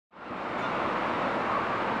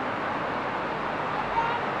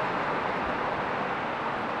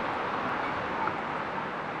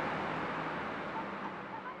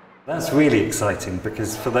That's really exciting,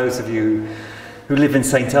 because for those of you who live in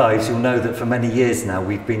St Ives, you'll know that for many years now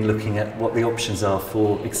we've been looking at what the options are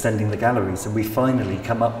for extending the galleries, and we finally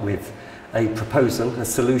come up with a proposal, a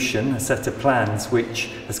solution, a set of plans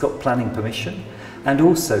which has got planning permission and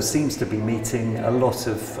also seems to be meeting a lot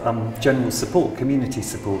of general support, community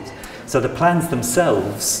support. So the plans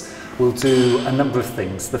themselves will do a number of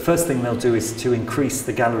things. The first thing they'll do is to increase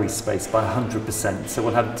the gallery space by 100%. So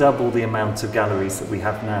we'll have double the amount of galleries that we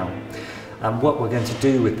have now. And what we're going to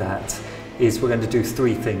do with that is we're going to do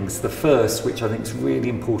three things. The first, which I think is really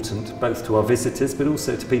important both to our visitors but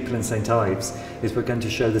also to people in St Ives, is we're going to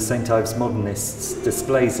show the St Ives Modernists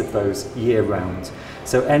displays of those year round.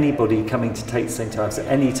 So anybody coming to Tate St Ives at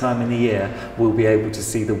any time in the year will be able to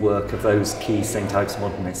see the work of those key St Ives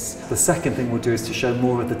Modernists. The second thing we'll do is to show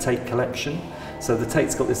more of the Tate collection. So the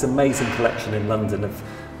Tate's got this amazing collection in London of,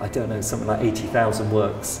 I don't know, something like 80,000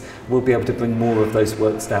 works. We'll be able to bring more of those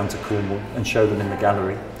works down to Cornwall and show them in the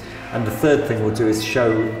gallery. And the third thing we'll do is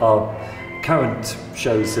show our current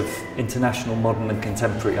shows of international, modern and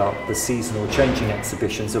contemporary art, the seasonal changing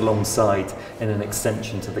exhibitions alongside in an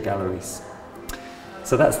extension to the galleries.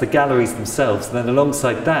 So that's the galleries themselves. And then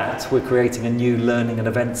alongside that, we're creating a new learning and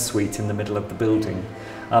events suite in the middle of the building.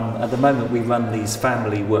 At the moment, we run these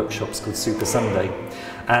family workshops called Super Sunday.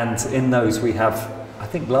 And in those we have, I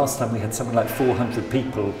think last time we had something like 400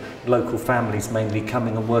 people, local families mainly,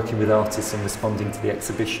 coming and working with artists and responding to the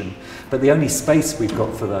exhibition. But the only space we've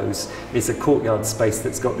got for those is a courtyard space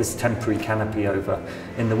that's got this temporary canopy over.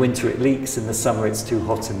 In the winter it leaks, in the summer it's too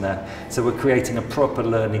hot in there. So we're creating a proper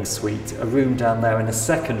learning suite, a room down there and a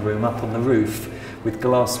second room up on the roof with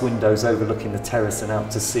glass windows overlooking the terrace and out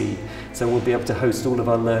to sea. So we'll be able to host all of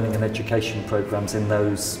our learning and education programmes in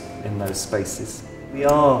those spaces. We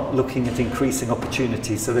are looking at increasing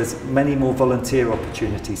opportunities, so there's many more volunteer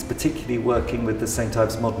opportunities, particularly working with the St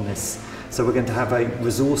Ives Modernists. So we're going to have a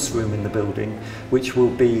resource room in the building which will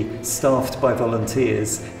be staffed by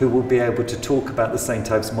volunteers who will be able to talk about the St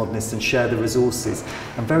Ives Modernists and share the resources,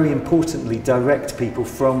 and very importantly direct people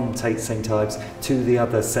from Tate St Ives to the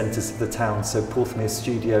other centres of the town, so Porthmere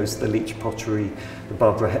Studios, the Leach Pottery, the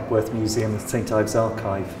Barbara Hepworth Museum, the St Ives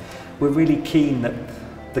Archive. We're really keen that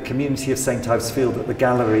the community of St Ives feel that the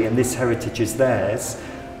gallery and this heritage is theirs,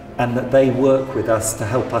 and that they work with us to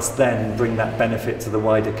help us then bring that benefit to the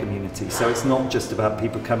wider community. So it's not just about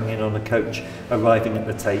people coming in on a coach, arriving at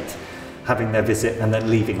the Tate, having their visit and then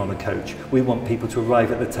leaving on a coach. We want people to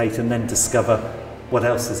arrive at the Tate and then discover what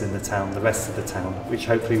else is in the town, the rest of the town, which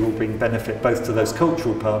hopefully will bring benefit both to those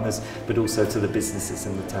cultural partners but also to the businesses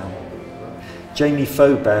in the town. Jamie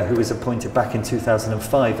Faubert, who was appointed back in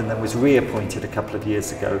 2005 and then was reappointed a couple of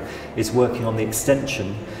years ago, is working on the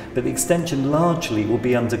extension, but the extension largely will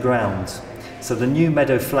be underground. So the new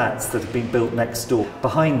meadow flats that have been built next door,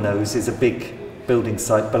 behind those is a big building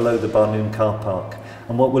site below the Barnoon car park.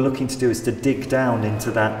 And what we're looking to do is to dig down into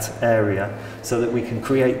that area so that we can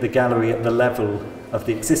create the gallery at the level of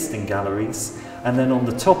the existing galleries, and then on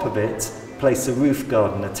the top of it place a roof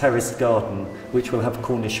garden, a terraced garden, which will have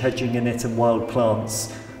Cornish hedging in it and wild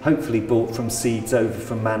plants, hopefully bought from seeds over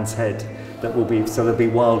from Man's Head. That will be, so there'll be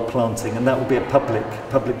wild planting, and that will be a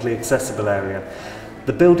publicly accessible area.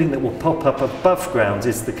 The building that will pop up above ground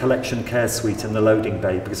is the collection care suite and the loading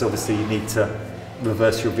bay, because obviously you need to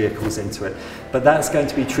reverse your vehicles into it. But that's going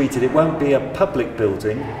to be treated, it won't be a public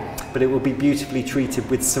building, but it will be beautifully treated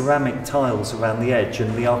with ceramic tiles around the edge,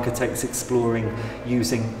 and the architect's exploring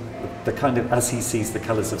using the kind of, as he sees the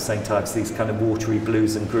colours of St Ives, these kind of watery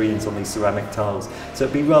blues and greens on these ceramic tiles. So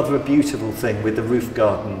it'd be rather a beautiful thing with the roof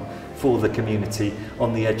garden for the community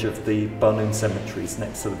on the edge of the Barnoon cemeteries,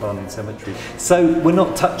 next to the Barnoon cemetery. So we're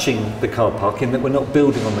not touching the car park in that we're not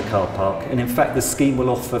building on the car park, and in fact the scheme will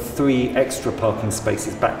offer 3 extra parking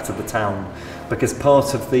spaces back to the town, because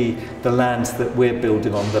part of the land that we're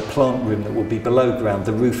building on, the plant room that will be below ground,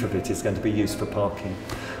 the roof of it is going to be used for parking.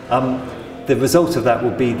 The result of that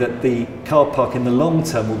will be that the car park in the long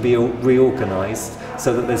term will be reorganised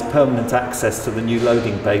so that there's permanent access to the new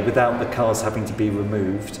loading bay without the cars having to be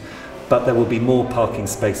removed. But there will be more parking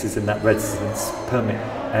spaces in that residence permit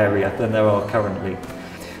area than there are currently.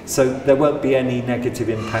 So there won't be any negative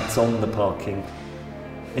impacts on the parking.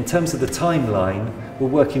 In terms of the timeline, we're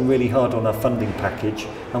working really hard on our funding package,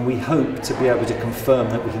 and we hope to be able to confirm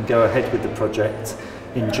that we can go ahead with the project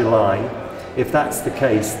in July. If that's the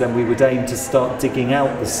case, then we would aim to start digging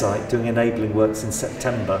out the site, doing enabling works in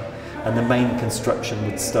September, and the main construction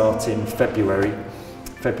would start in February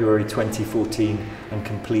 2014 and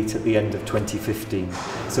complete at the end of 2015.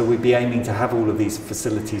 So we'd be aiming to have all of these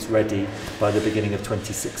facilities ready by the beginning of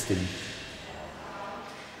 2016.